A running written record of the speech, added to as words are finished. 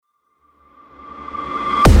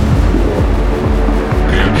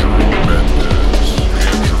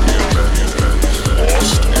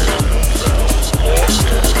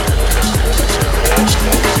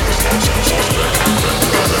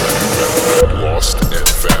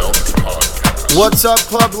What's up,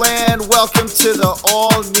 Clubland? Welcome to the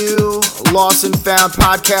all-new Lost and Found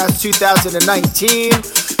Podcast 2019.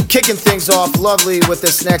 Kicking things off lovely with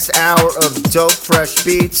this next hour of dope, fresh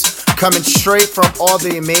beats coming straight from all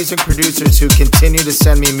the amazing producers who continue to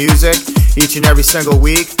send me music each and every single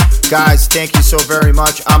week. Guys, thank you so very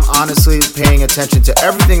much. I'm honestly paying attention to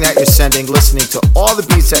everything that you're sending, listening to all the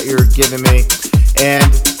beats that you're giving me, and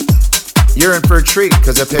you're in for a treat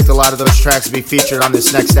because I picked a lot of those tracks to be featured on this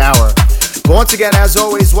next hour. But once again, as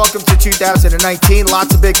always, welcome to 2019.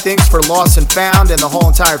 Lots of big things for Lost and Found and the whole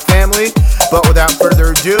entire family. But without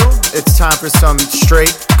further ado, it's time for some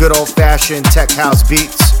straight, good old-fashioned tech house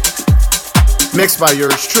beats. Mixed by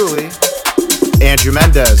yours truly, Andrew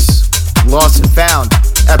Mendez. Lost and Found,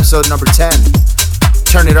 episode number 10.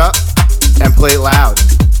 Turn it up and play it loud.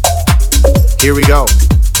 Here we go.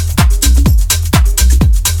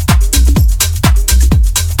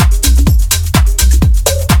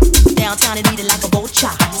 Downtown and eat it like a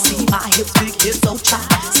vulture. See my hips, big hips, so try.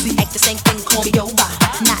 See, act the same thing, call me over.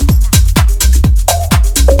 Not.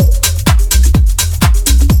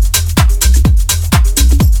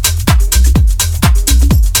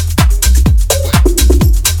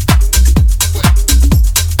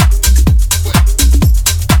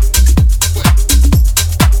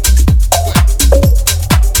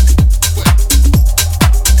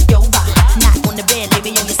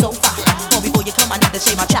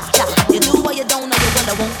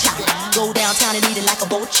 Downtown and eat it like a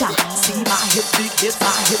vulture. See my hips, big hips,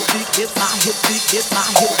 my hips, big hips, my hips, big hips, my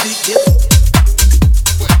hips, big hips.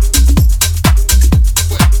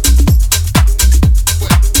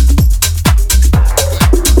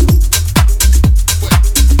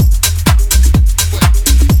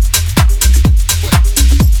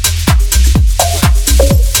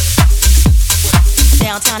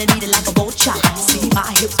 Downtown and eat it like a vulture. See my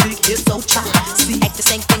hips, big hips, so try. See, act the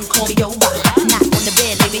same thing, call me over. Not on the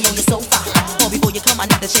bed, lay me on your sofa. Or before you come, I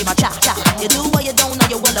need to shave my chop. You do what you don't know,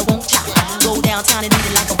 you will, I won't chop. Go downtown and eat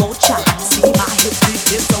it like a vulture. See my hips, big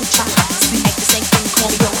hips, so try. See, act the same thing, call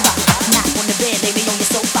me over. Not on the bed, lay me on your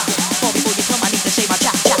sofa. Or before you come, I need to shave my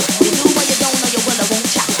chop. You do what you don't know, you will, I won't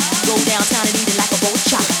chop. Go downtown and eat it like a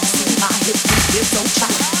vulture. See my hips, big hips, so try.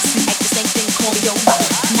 See, act the same thing, call me over.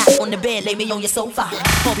 Not on the bed, lay me on your sofa.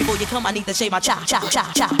 Or before you come, I need to shave my chop. Go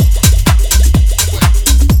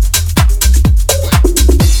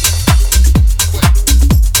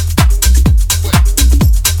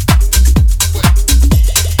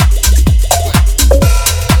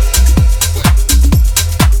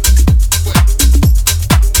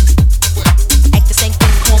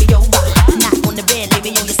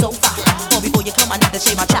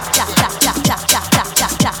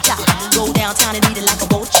downtown and eat it like a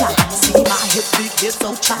vulture. See my hips, big hips,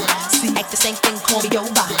 so try. See, act the same thing, call me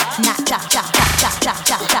over. Not chop. Cha.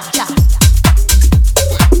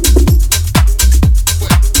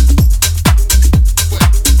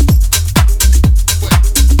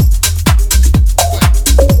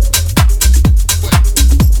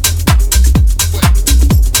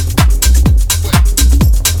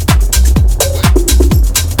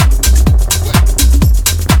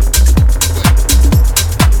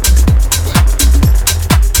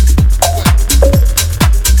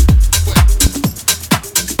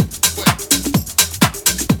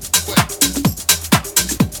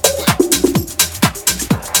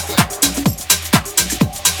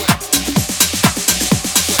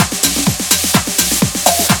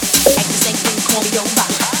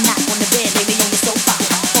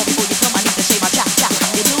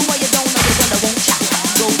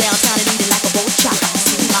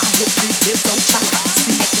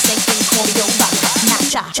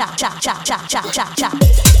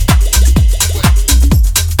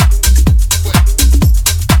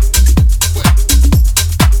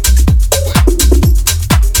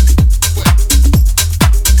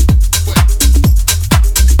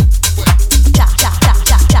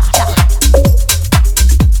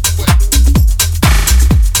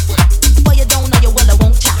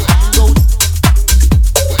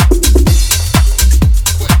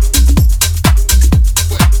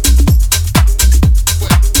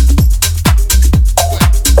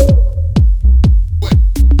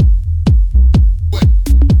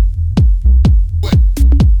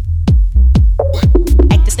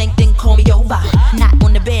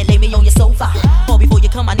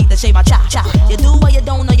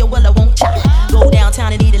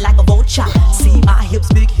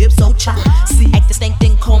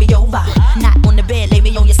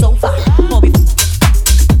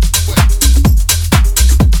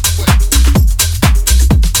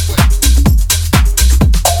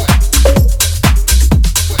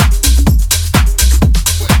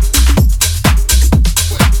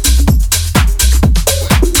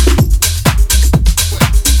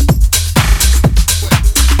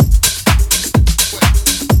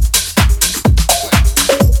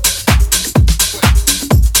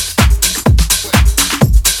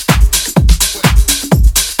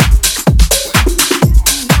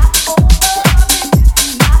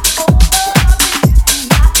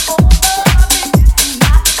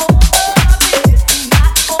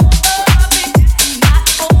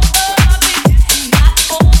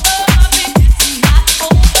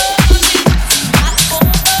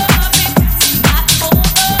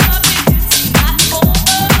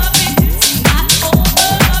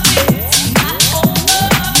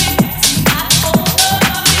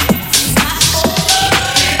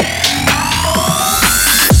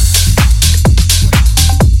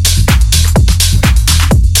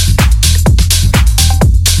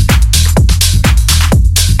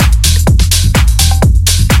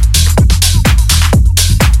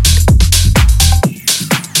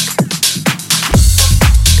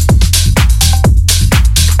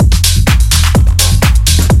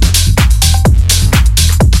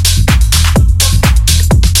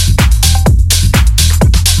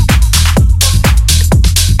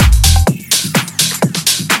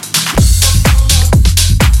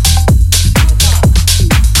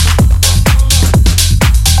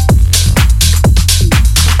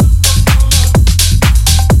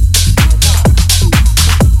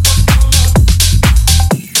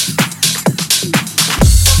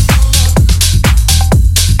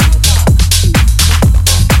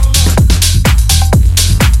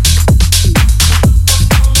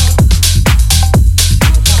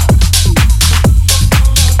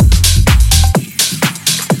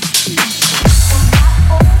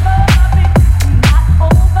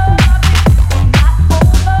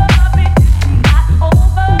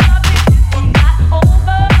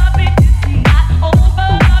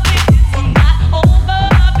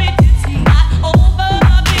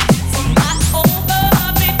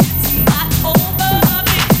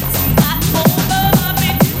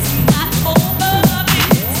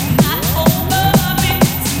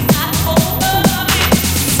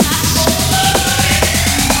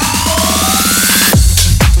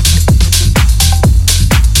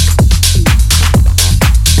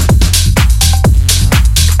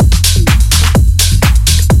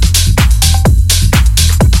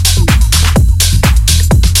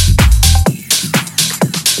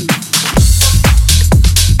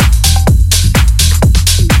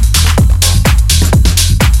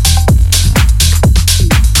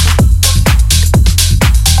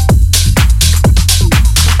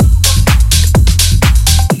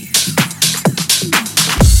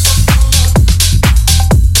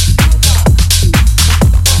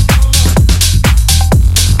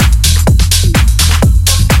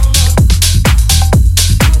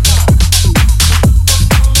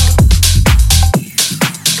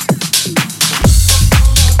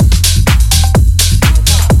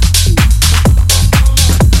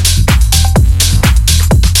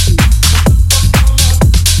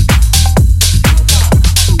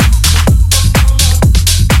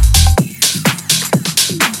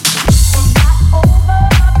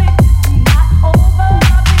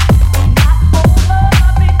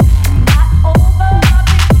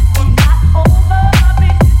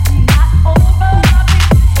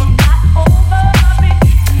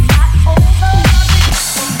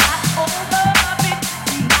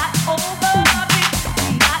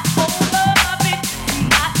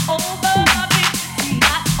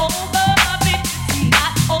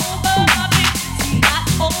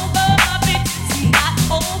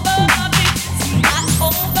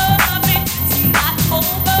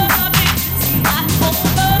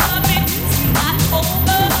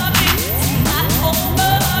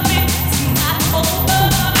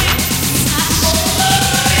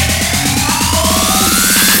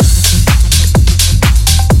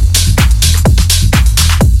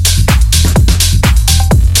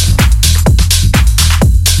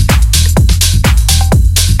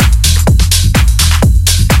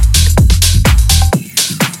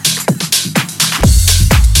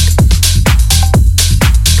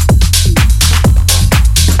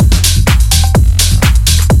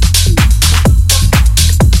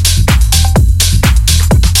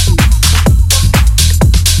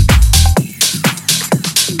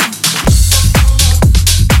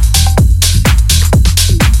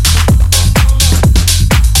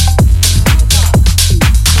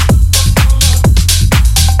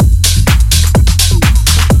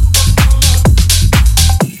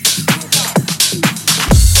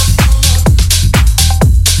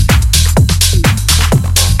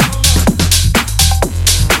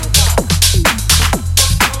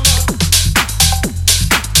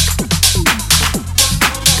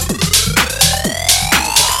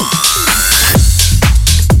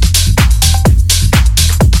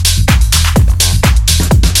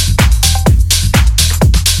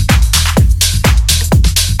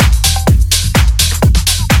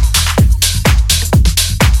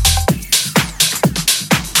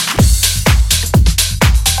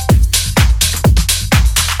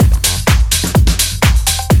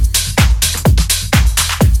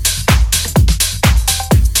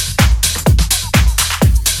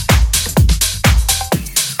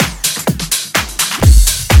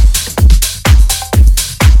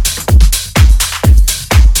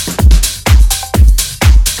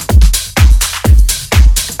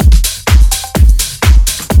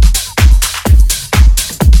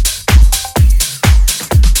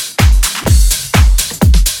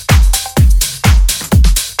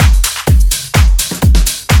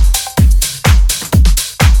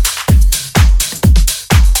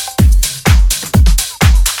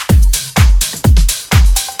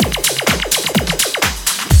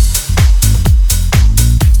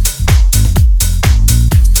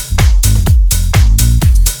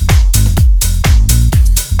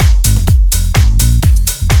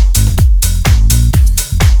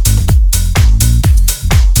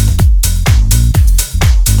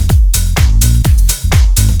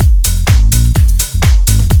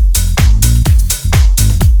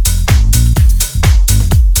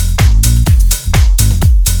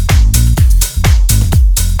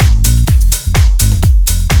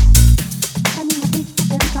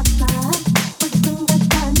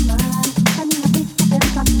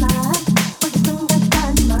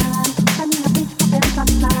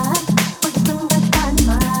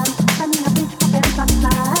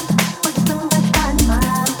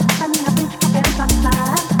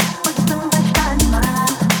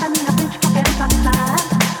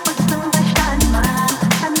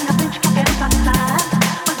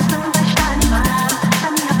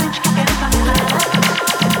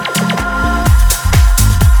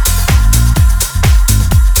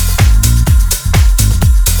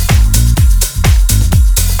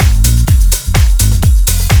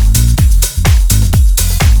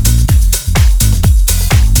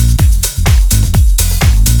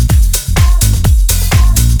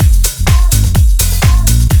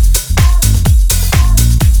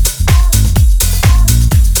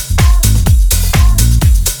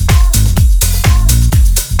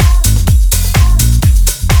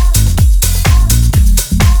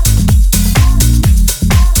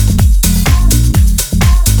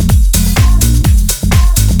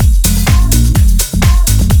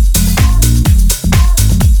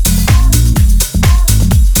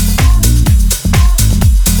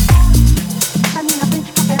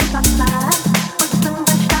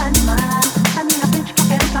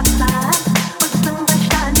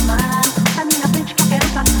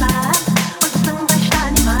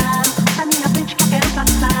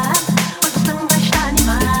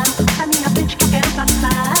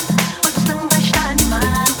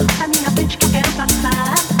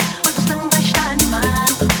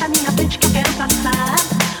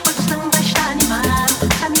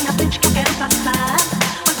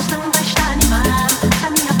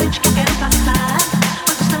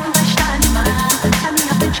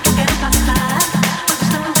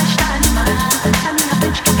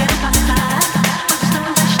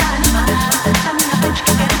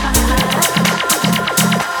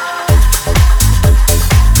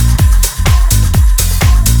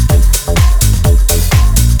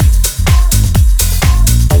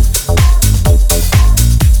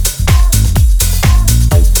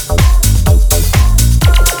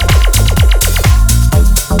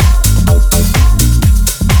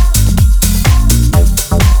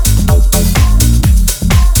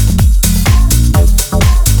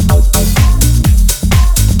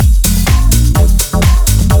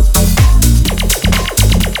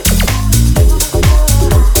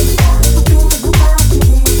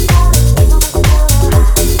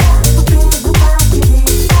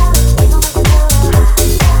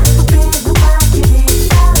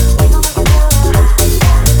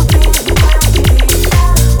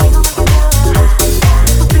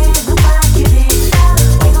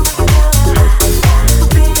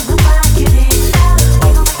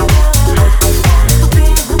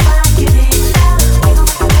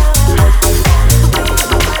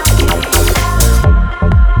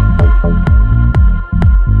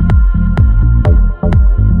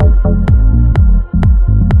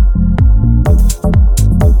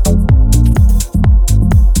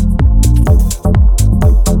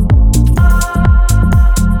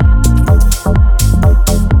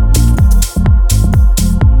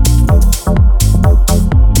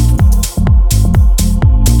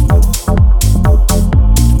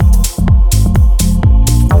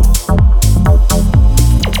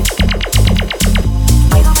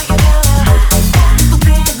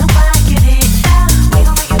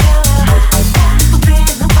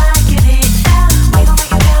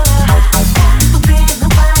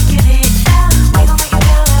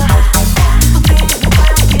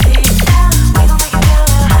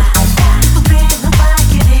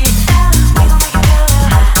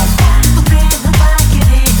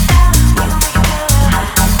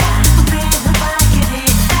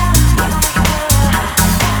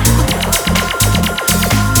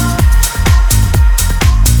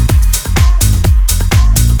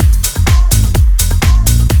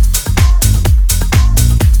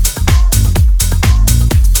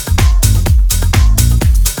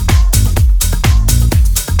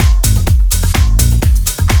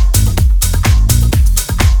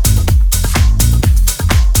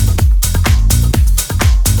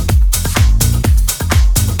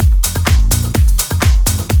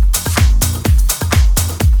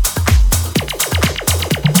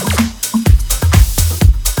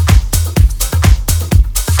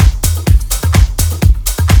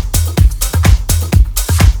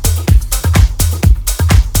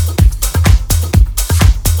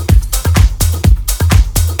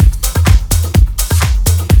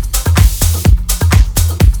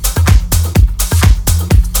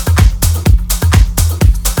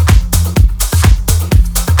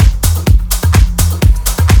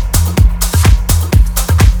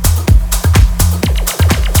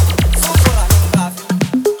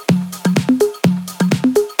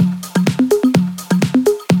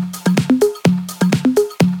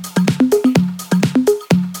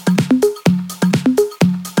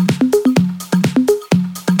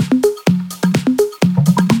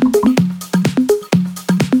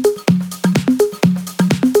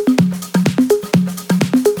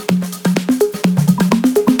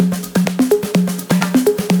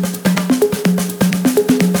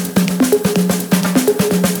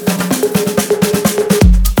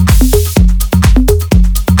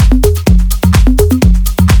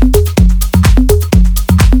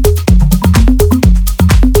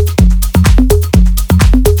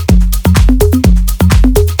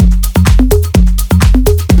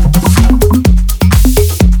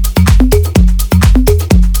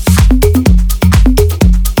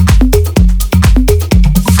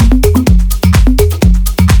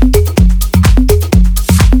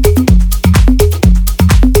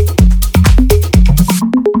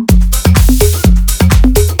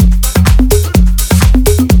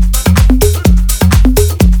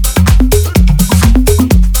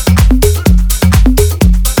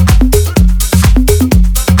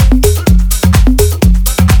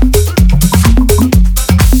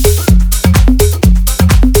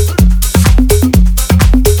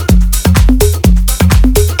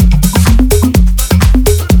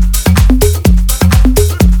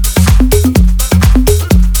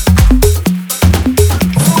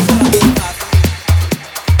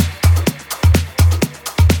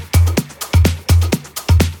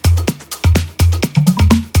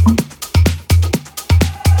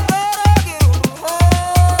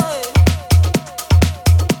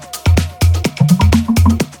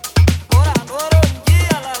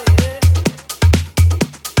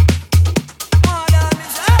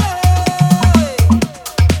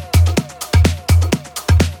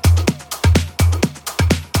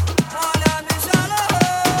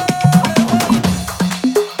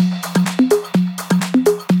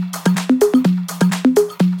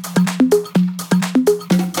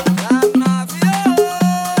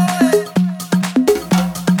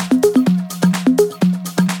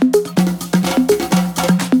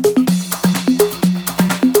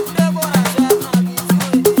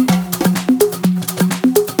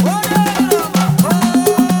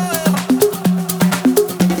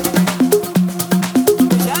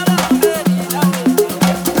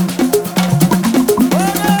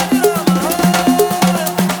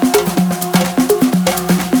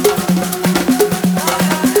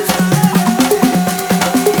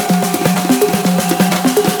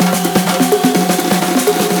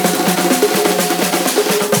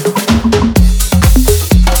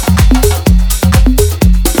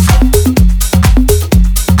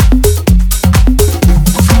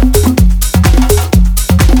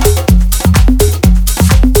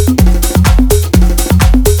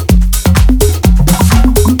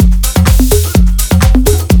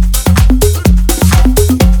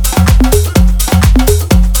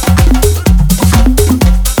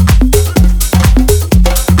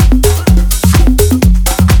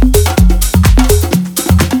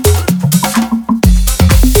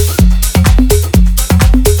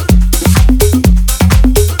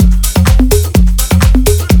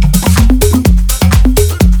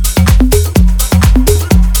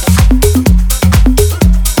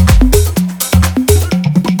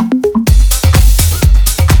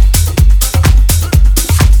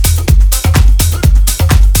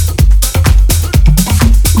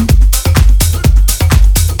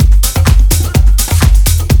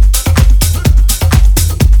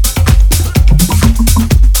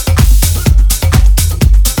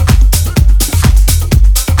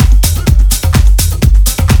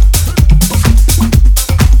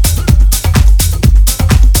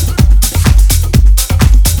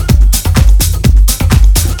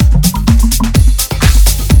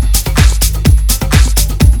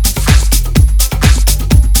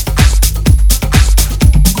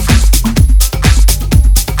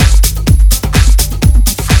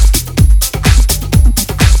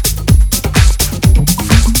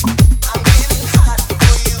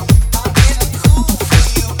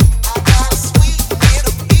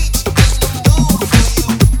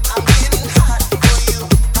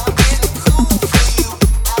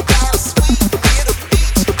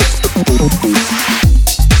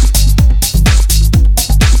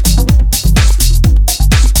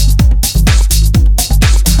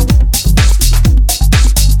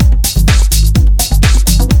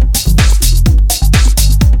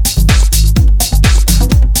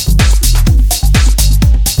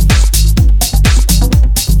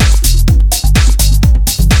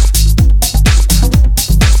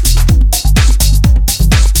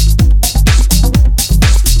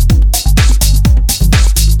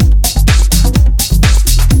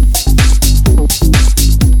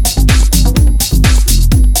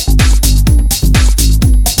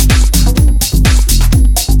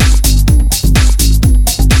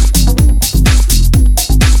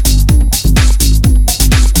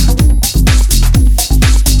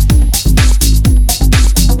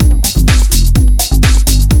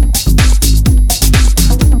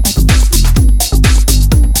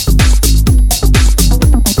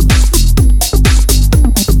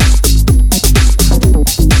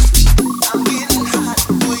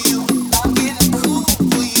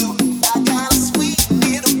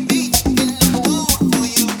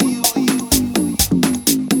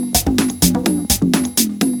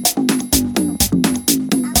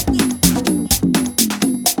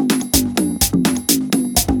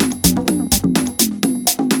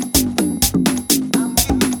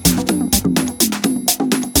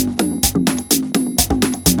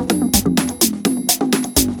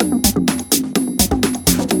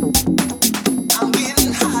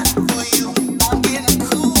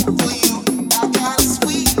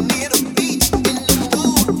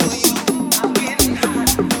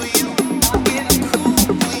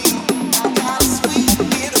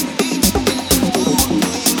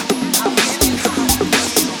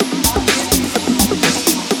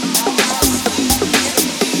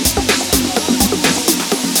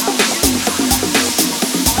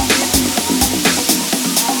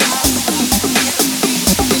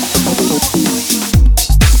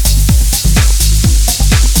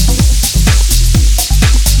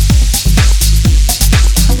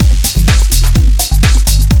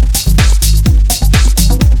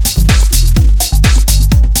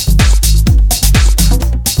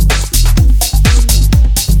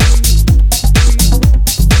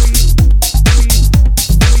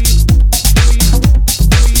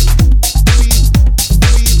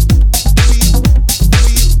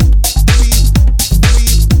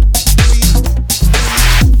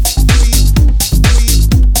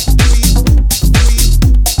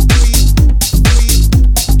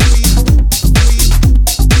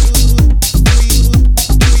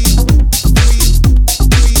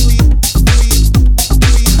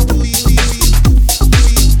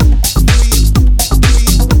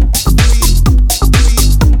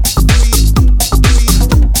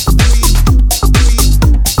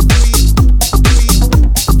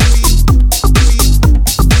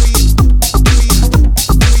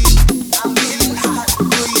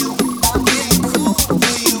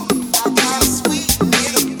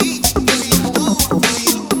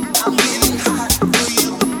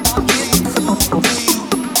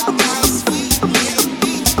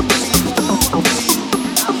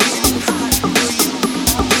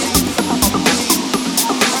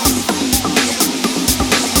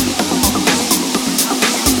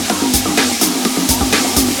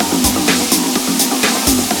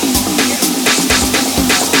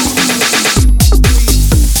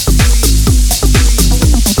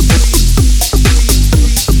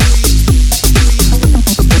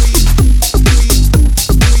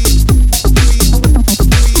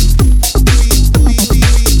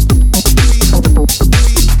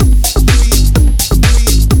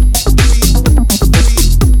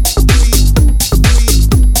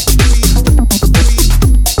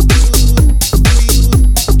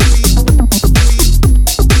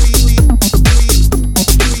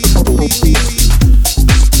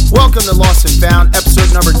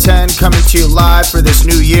 to you live for this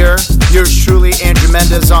new year. Yours truly, Andrew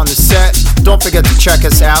Mendez on the set. Don't forget to check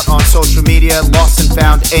us out on social media, Lost and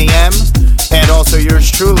Found AM, and also yours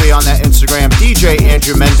truly on that Instagram, DJ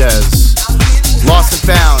Andrew Mendez. Lost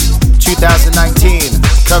and Found 2019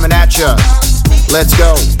 coming at ya. Let's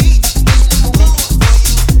go.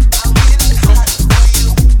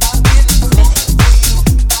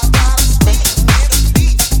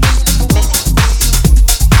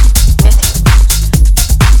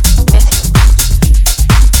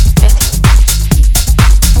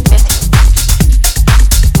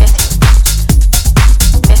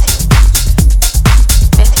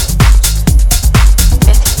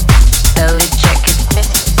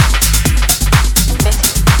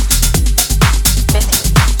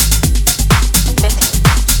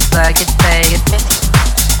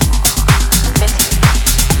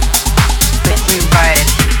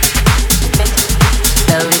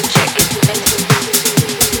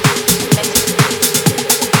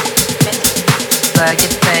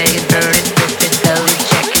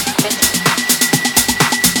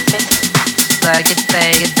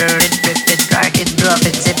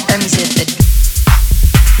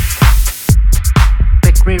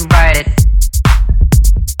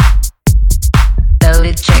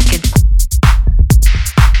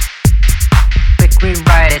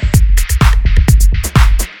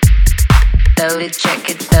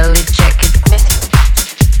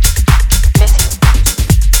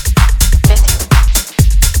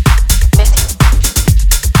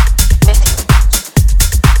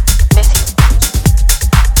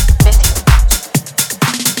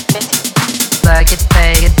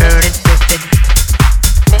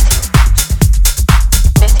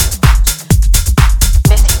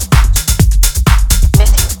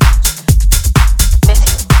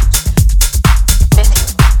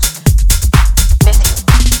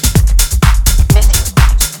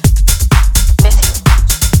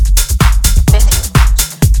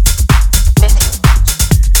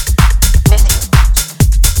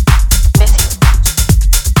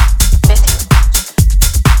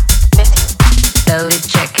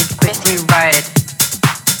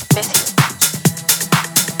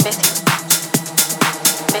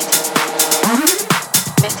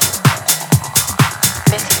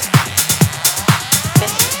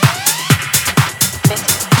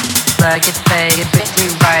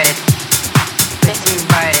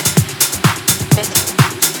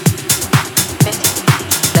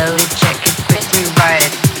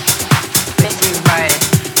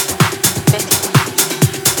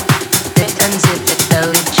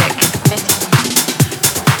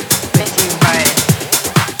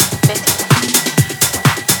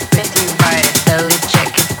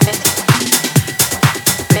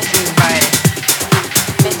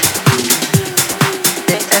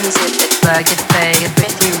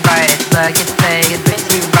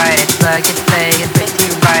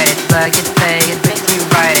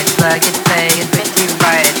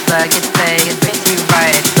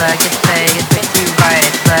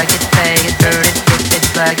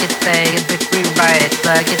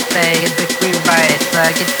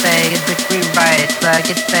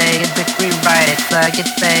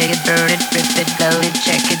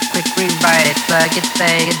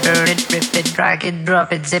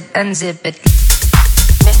 Drop it, zip and zip it.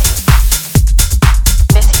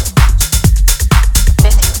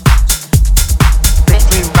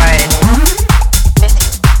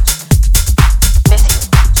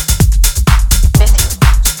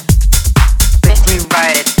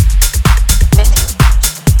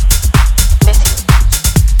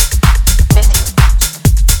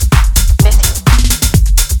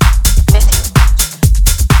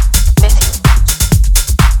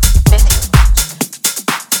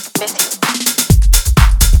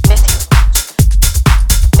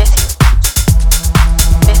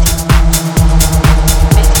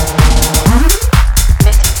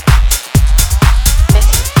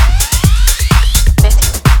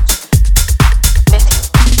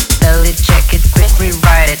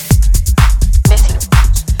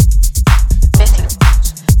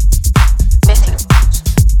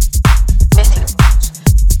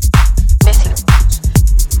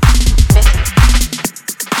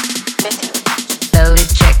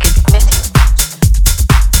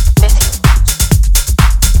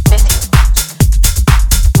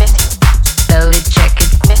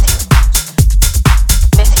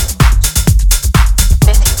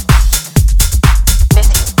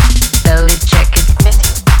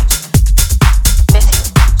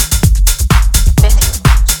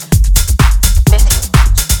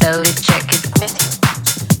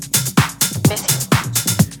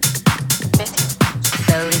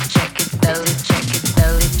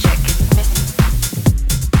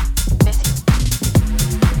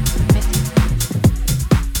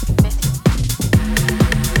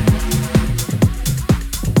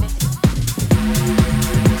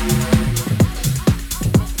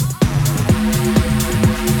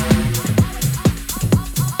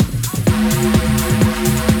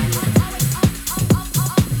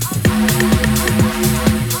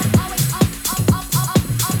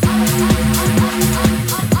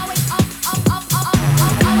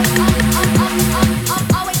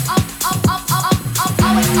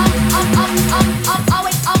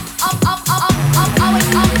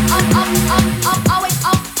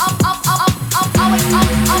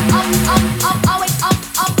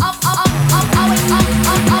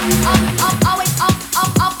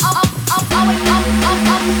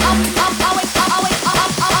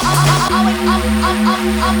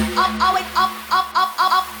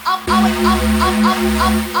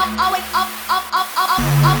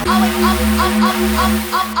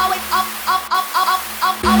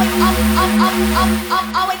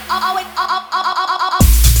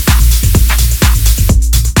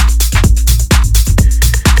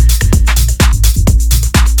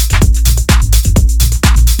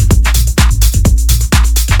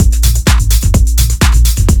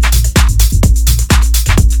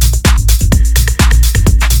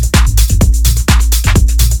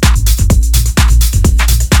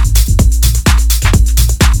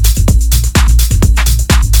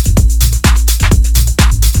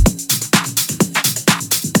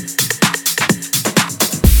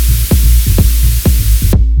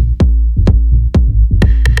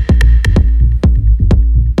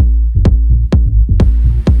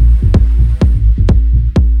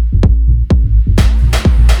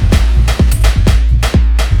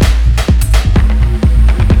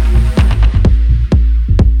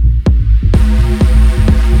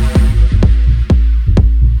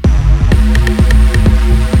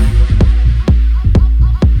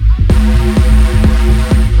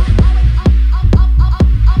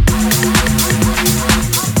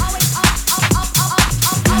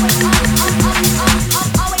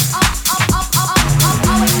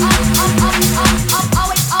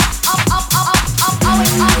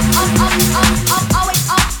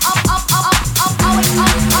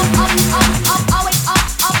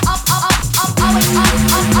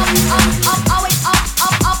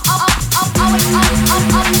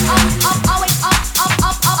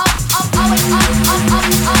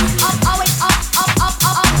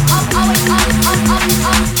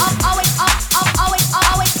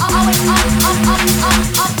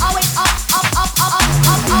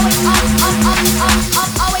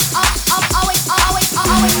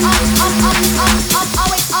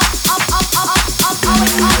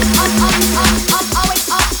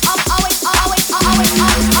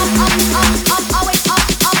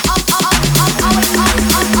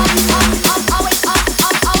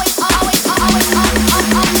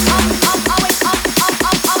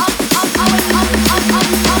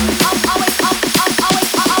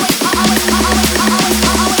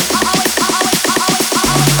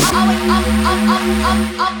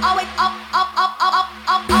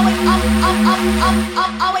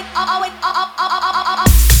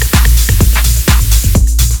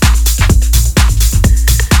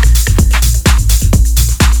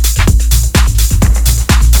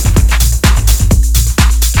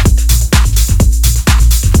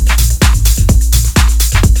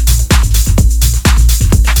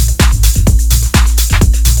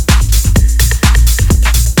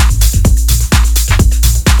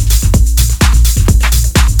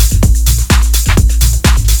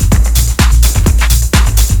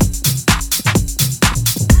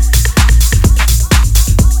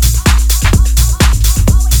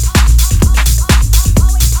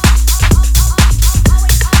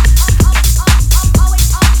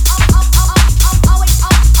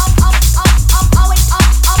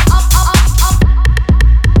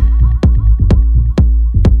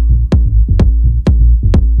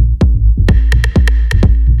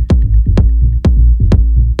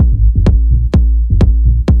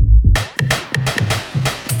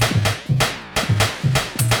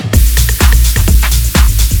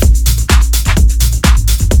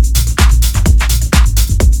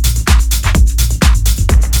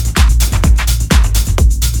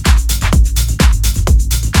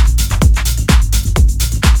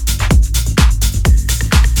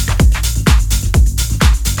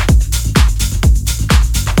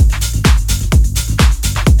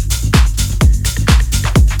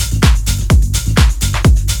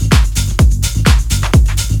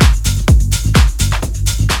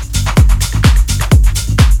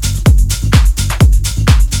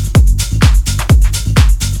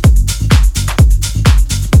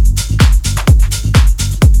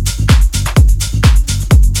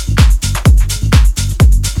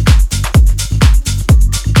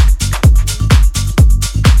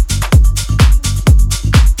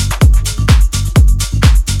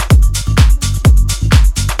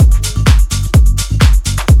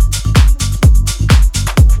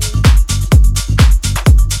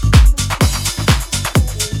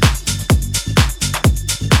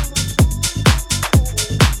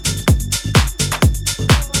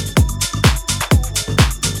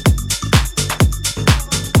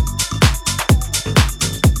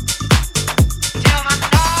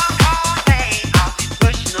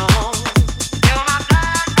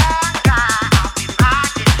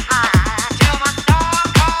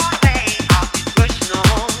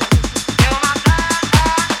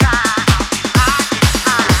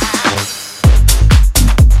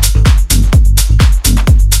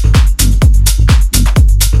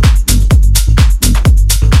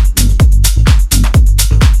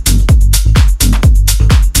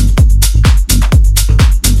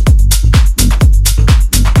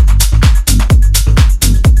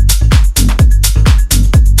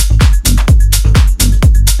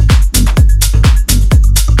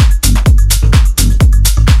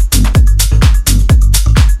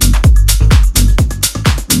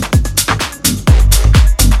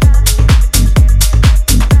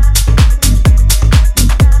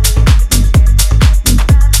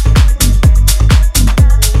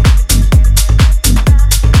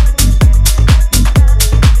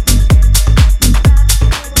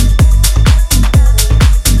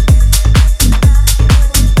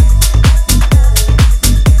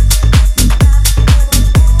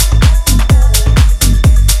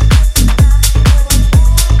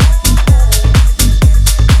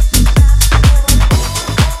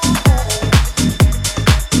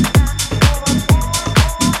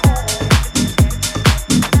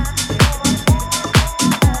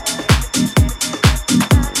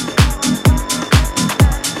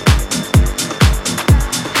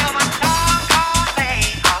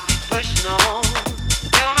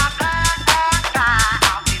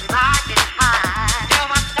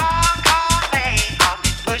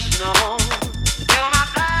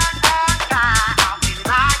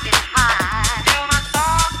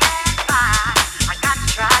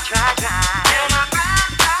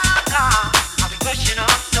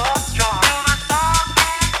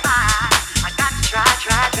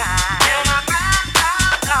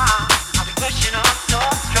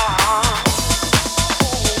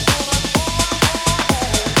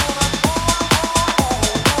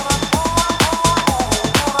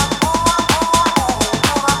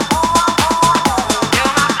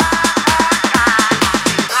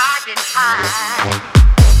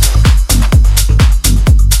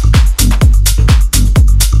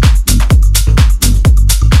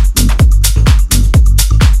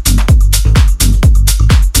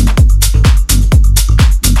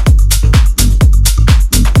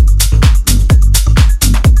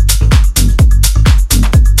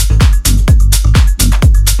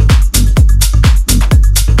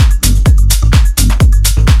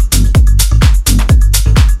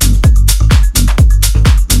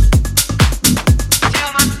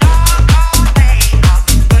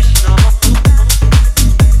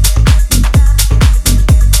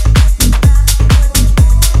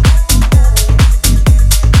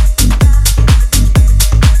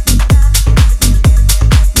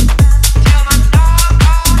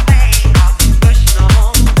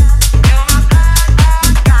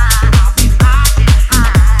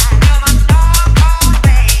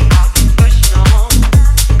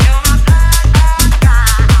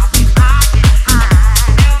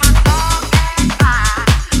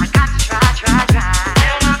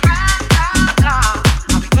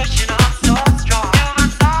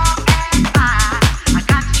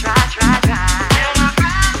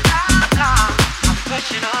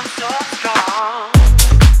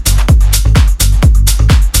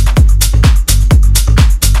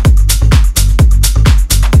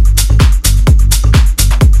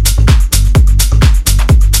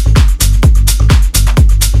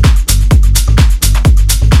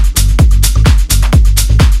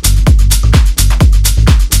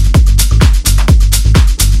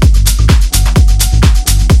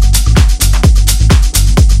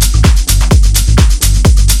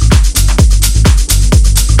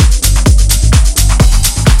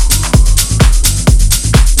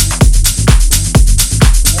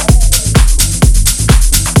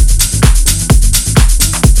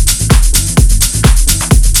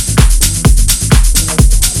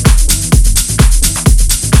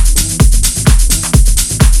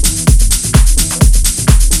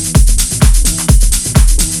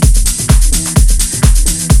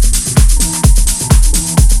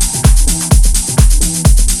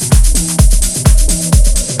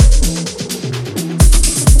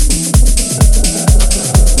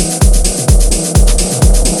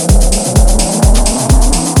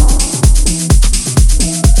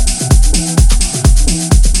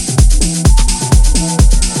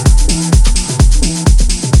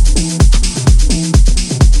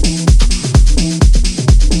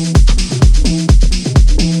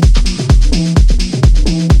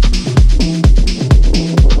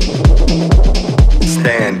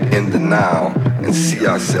 now and see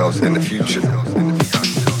ourselves in the future.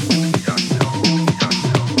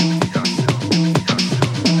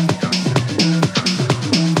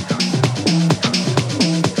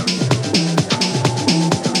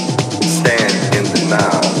 Stand in the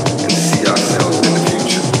now and see ourselves in the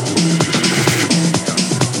future.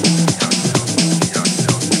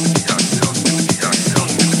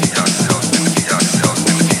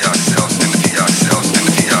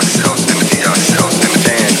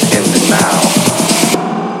 Stand in the now.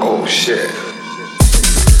 Oh shit.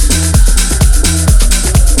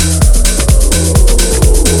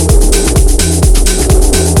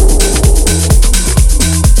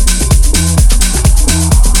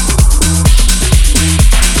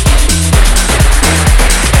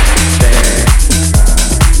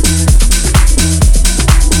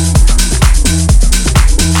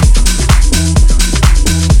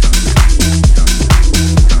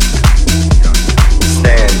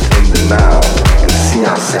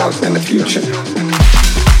 In the future.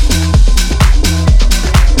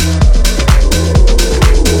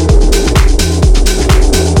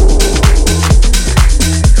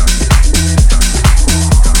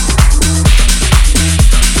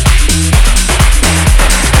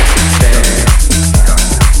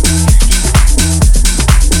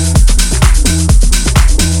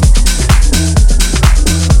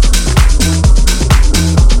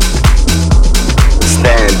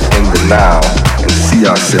 Stand in the now and see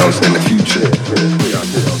ourselves in the future.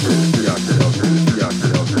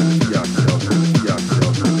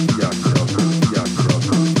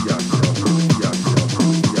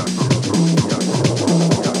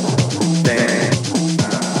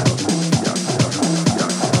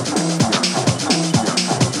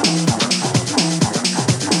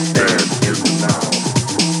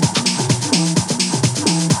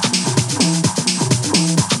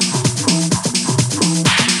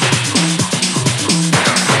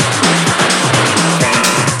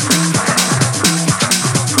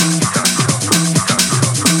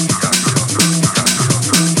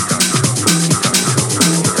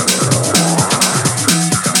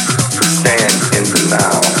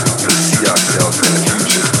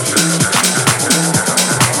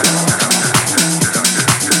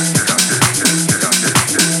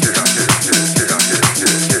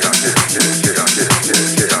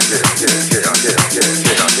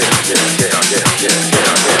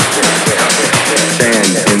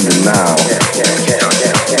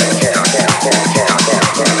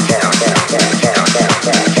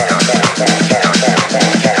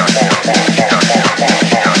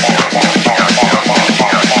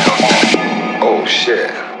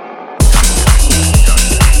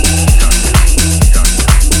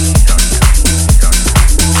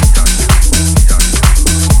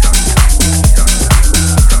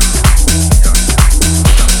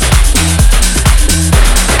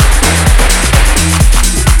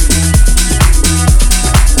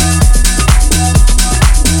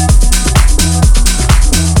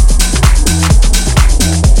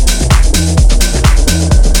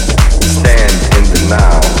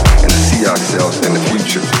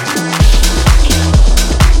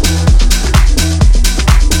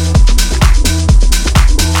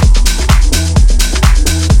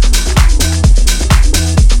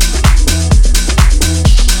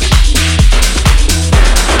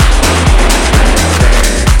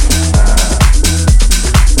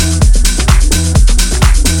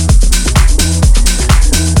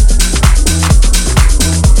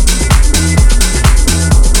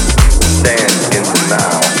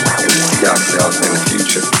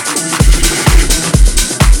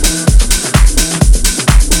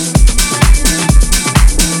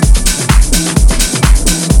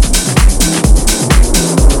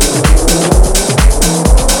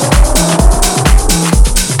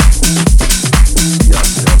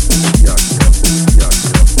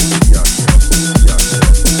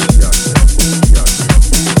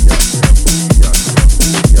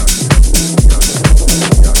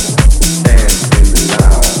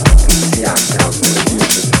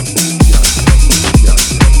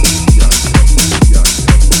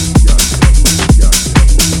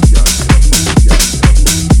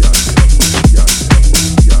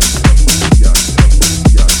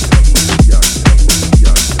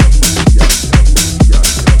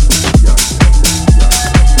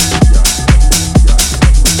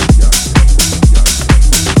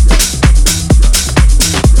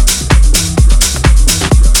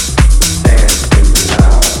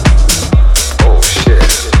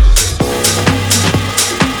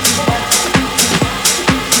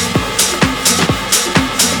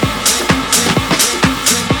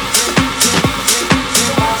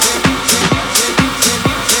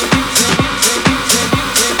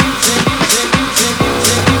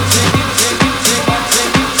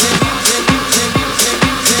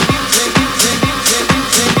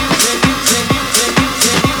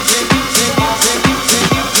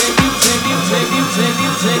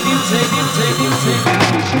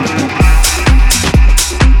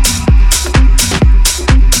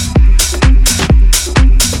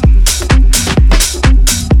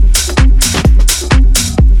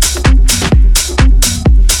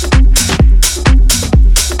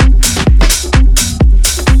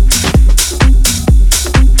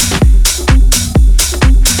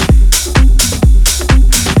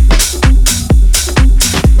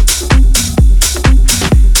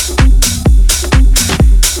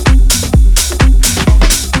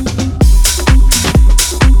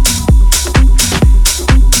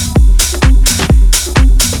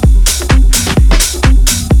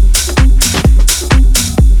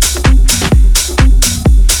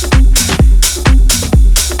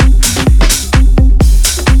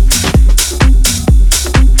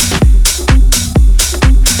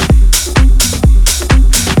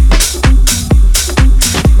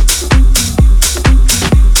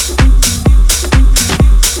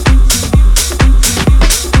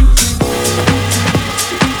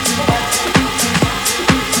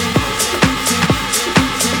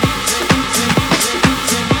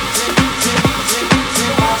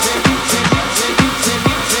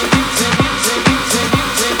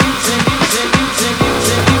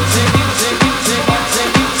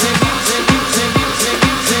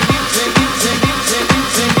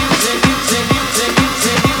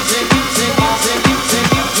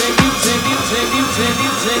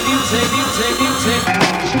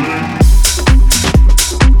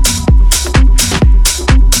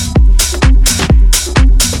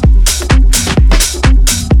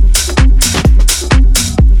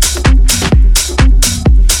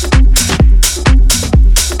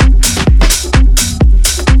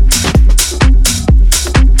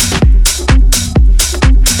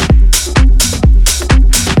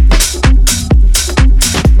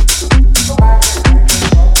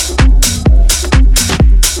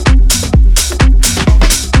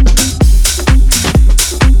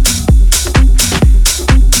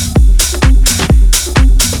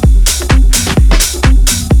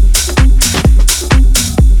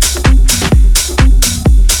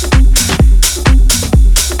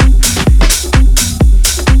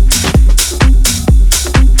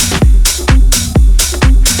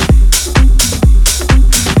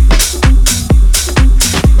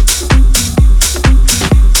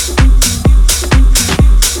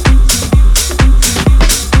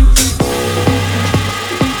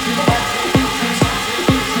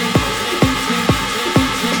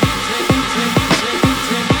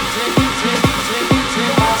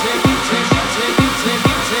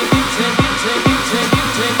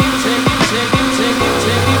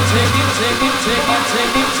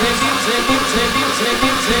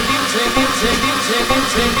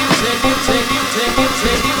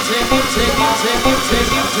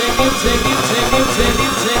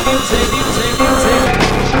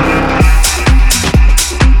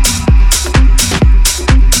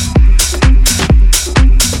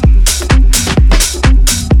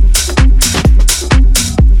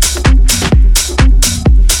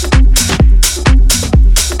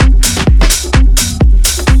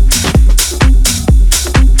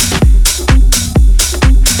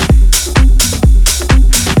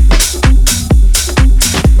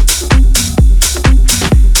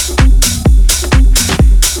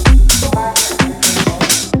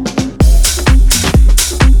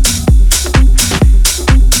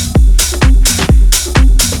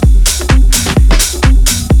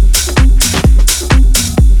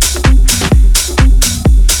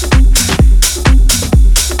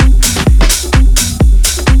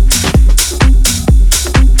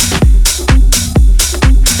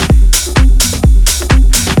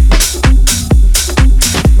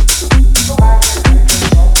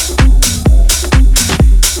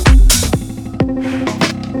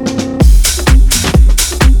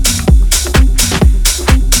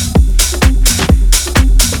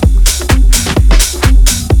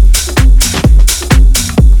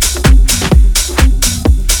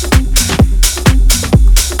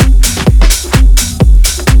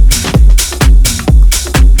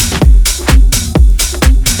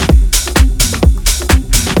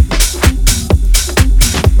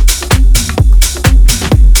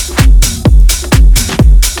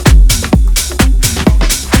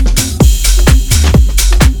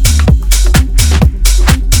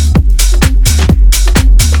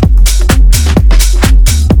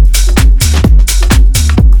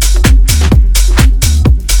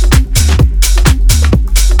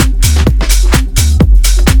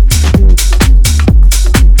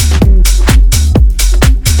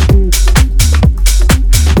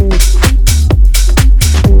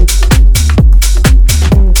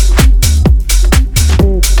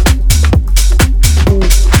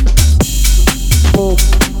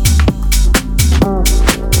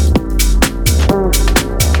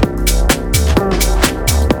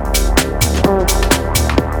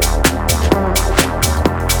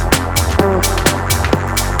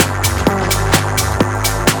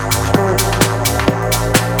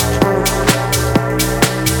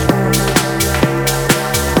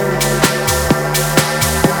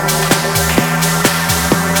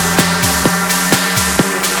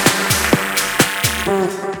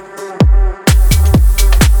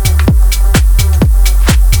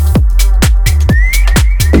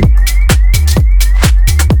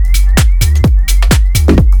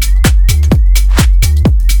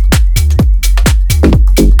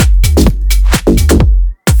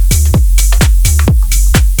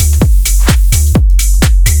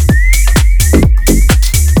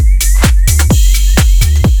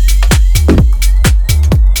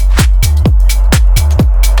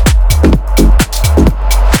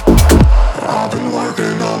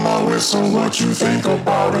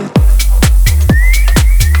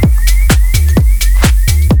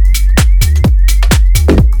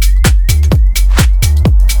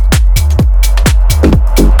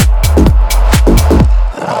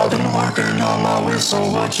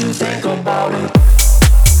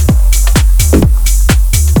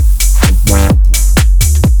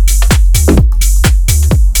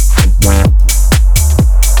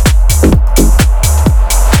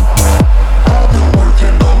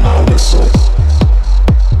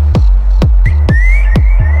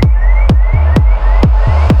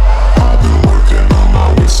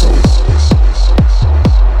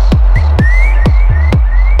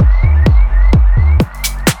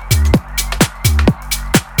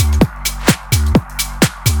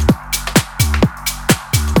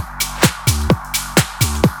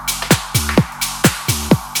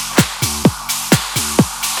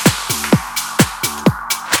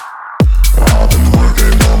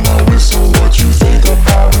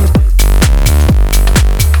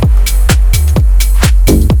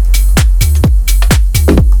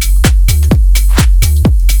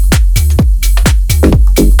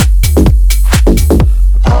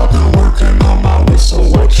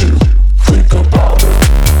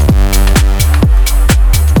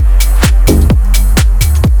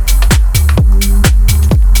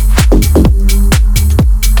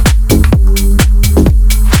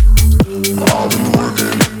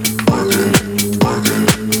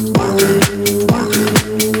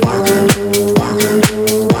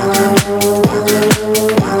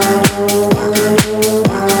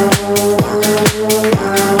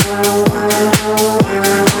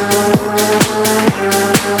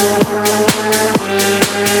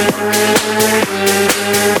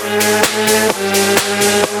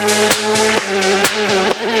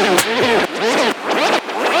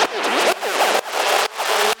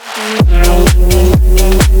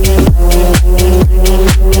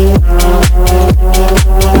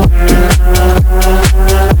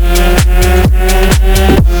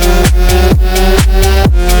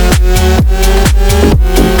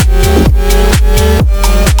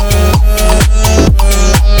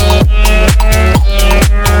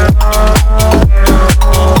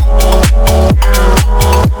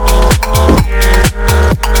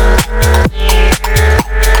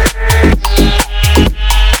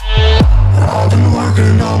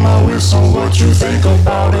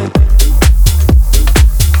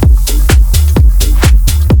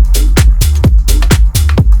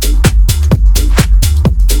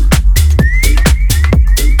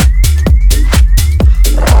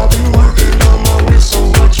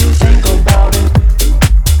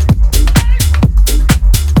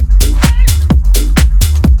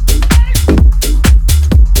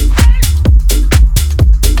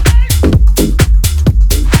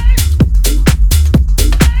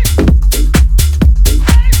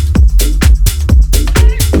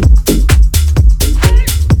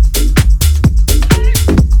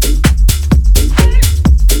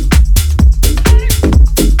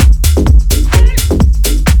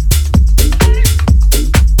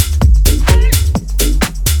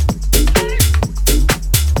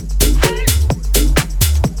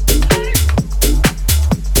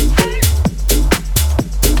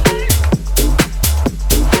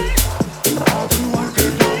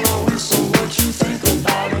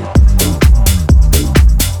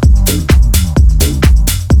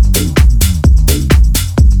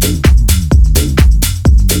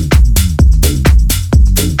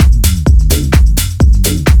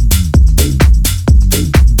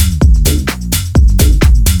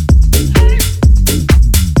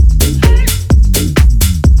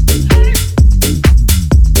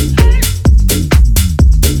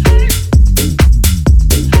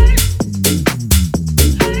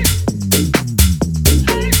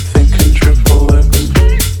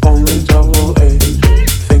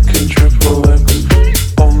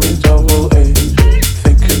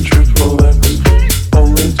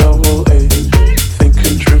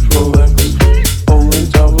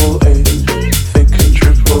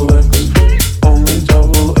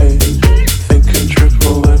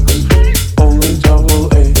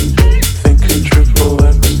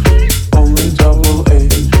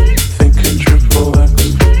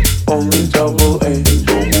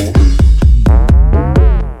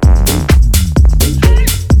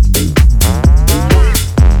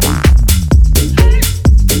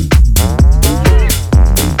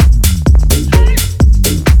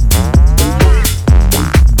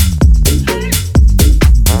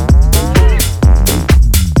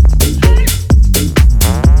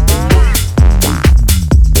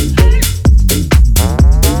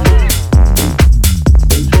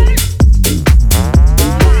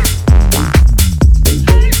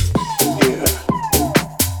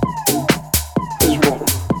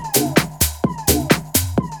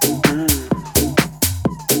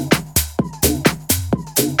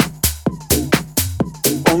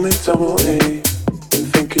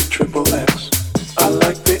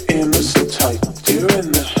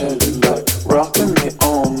 head like rocking me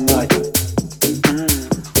all night.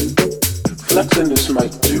 Flexing this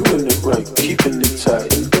mic, doing it right, keeping it tight.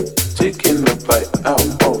 Taking a bite out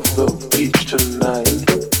of the beach tonight.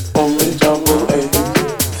 Only double A,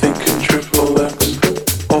 thinking triple X.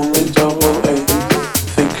 Only double A,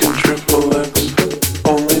 thinking triple X.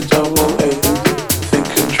 Only double A,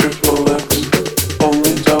 thinking triple X.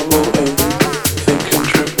 Only double A, thinking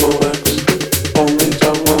triple X. Only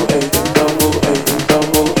double A, double A,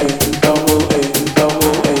 double A, double A, double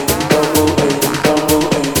A, double A, double A,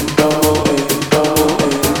 double A, double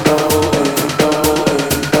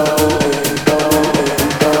A, double A, double A, double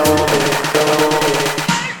A.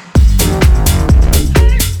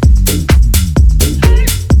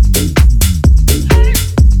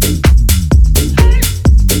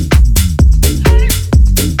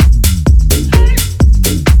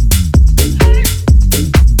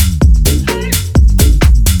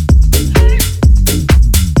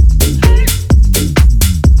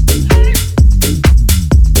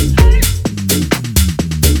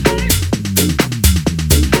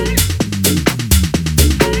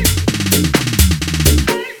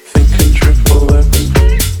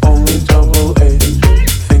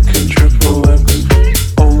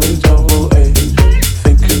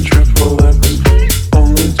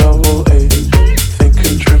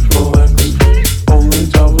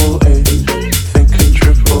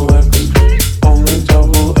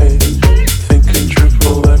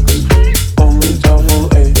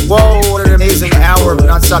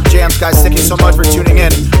 Up jams, guys. Thank you so much for tuning in.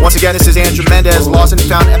 Once again, this is Andrew Mendez, Lost and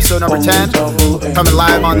Found, episode number 10. Coming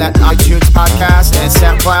live on that iTunes podcast and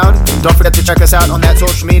SoundCloud. Don't forget to check us out on that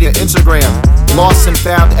social media, Instagram, Lost and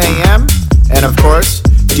Found AM, and of course,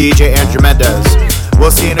 DJ Andrew Mendez.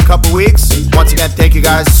 We'll see you in a couple weeks. Once again, thank you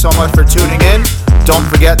guys so much for tuning in. Don't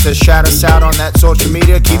forget to shout us out on that social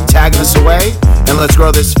media. Keep tagging us away, and let's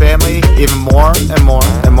grow this family even more and more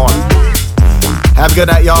and more. Have a good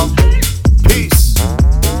night, y'all. Peace.